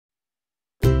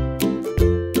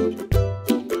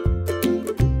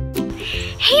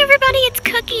everybody, it's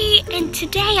Cookie, and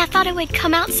today I thought I would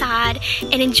come outside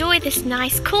and enjoy this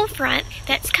nice cool front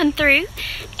that's come through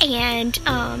and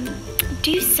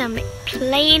do some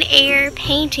plein air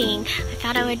painting. I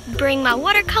thought I would bring my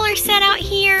watercolor set out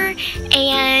here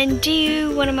and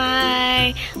do one of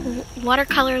my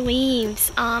watercolor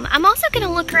leaves. I'm also going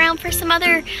to look around for some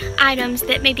other items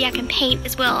that maybe I can paint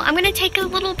as well. I'm going to take a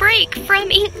little break from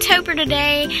Inktober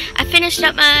today. I finished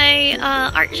up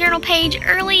my art journal page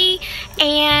early,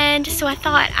 and so I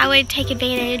thought I would take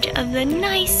advantage of the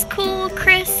nice, cool,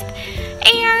 crisp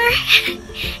air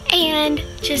and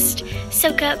just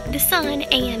soak up the sun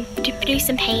and do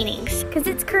some paintings. Because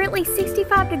it's currently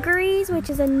 65 degrees, which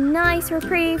is a nice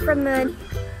reprieve from the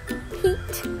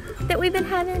heat that we've been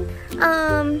having.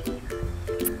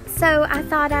 So I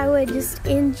thought I would just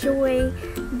enjoy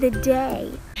the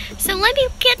day. So let me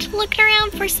get to looking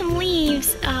around for some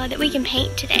leaves that we can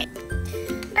paint today.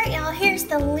 Alright y'all, here's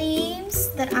the leaves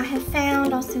that I have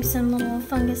found, also some little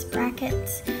fungus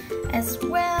brackets as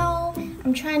well.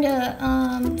 I'm trying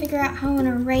to figure out how I want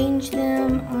to arrange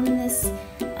them on this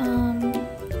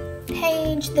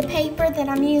page. The paper that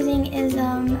I'm using is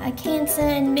a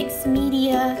Canson mixed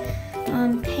media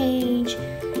page,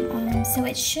 so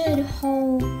it should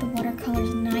hold the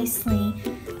watercolors nicely.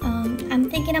 I'm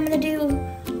thinking I'm going to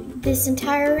do this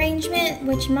entire arrangement,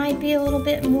 which might be a little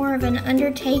bit more of an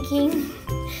undertaking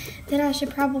that I should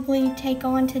probably take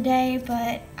on today,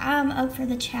 but I'm up for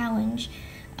the challenge.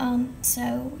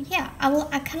 So yeah,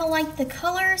 I kind of like the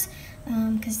colors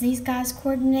because these guys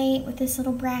coordinate with this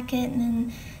little bracket, and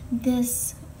then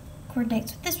this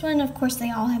coordinates with this one. Of course,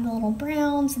 they all have the little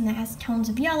browns and that has tones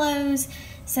of yellows,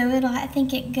 so I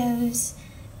think it goes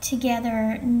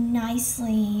together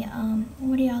nicely.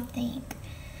 What do y'all think?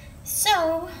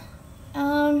 So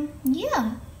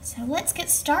yeah, so let's get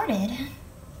started.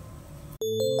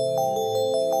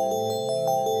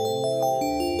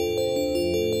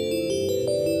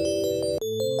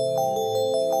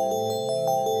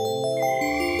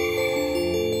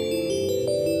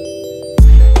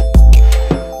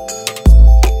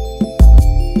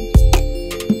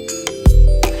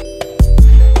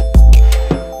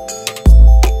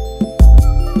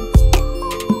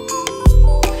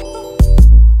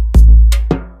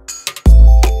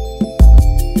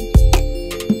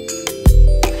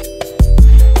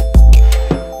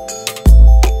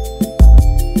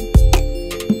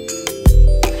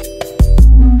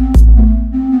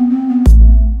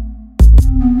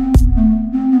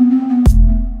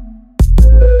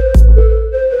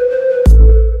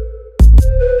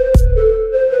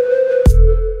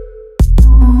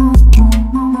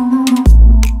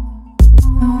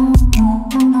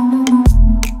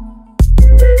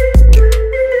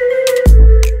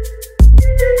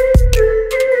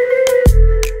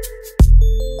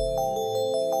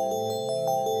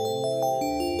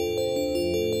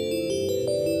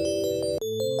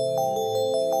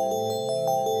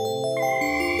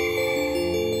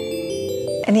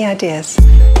 Any ideas?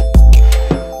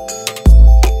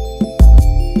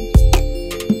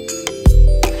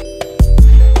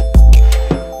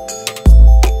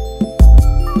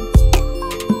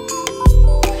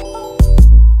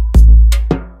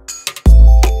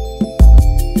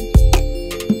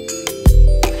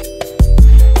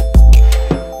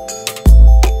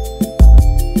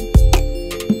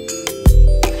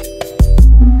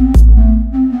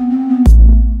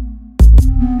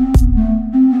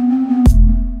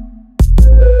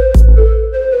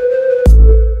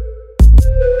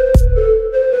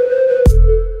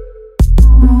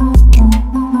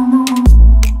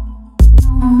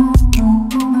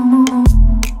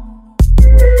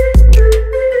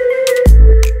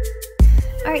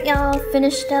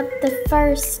 Finished up the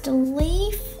first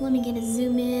leaf. Let me get a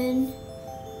zoom in.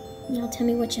 Y'all tell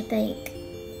me what you think.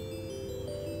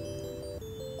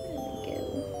 There we go.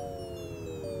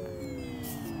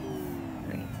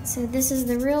 Alright, so this is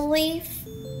the real leaf,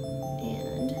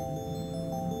 and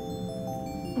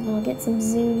I'll get some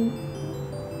zoom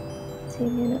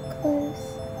in up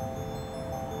close.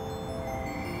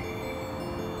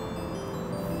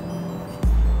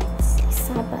 Let's see,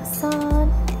 side by side.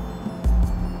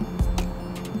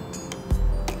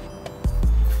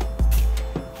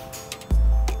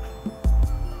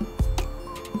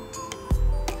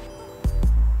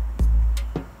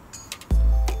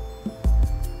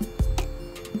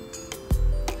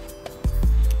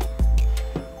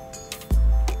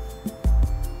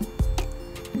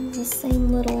 The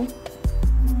same little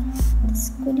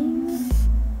squiddies.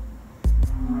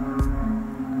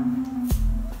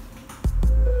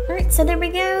 Alright, so there we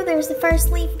go. There's the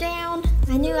first leaf down.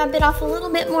 I knew I bit off a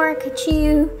little bit more I could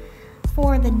chew.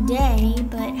 for the day,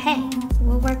 but hey,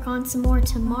 we'll work on some more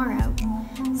tomorrow.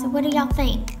 So what do y'all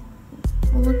think?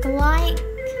 We'll look alike?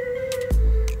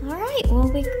 Alright,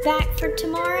 we'll be back for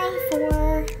tomorrow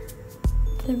for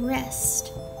the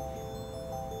rest.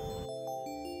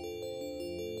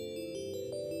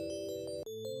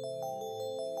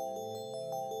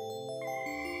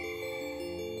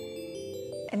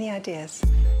 Any ideas?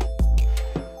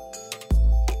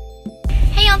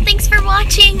 Hey y'all, thanks for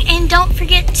watching, and don't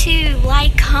forget to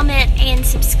like, comment, and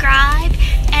subscribe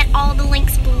at all the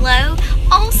links below.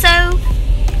 Also,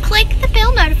 click the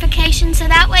bell notification so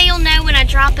that way you'll know when I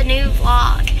drop a new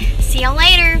vlog. See y'all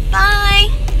later.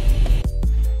 Bye!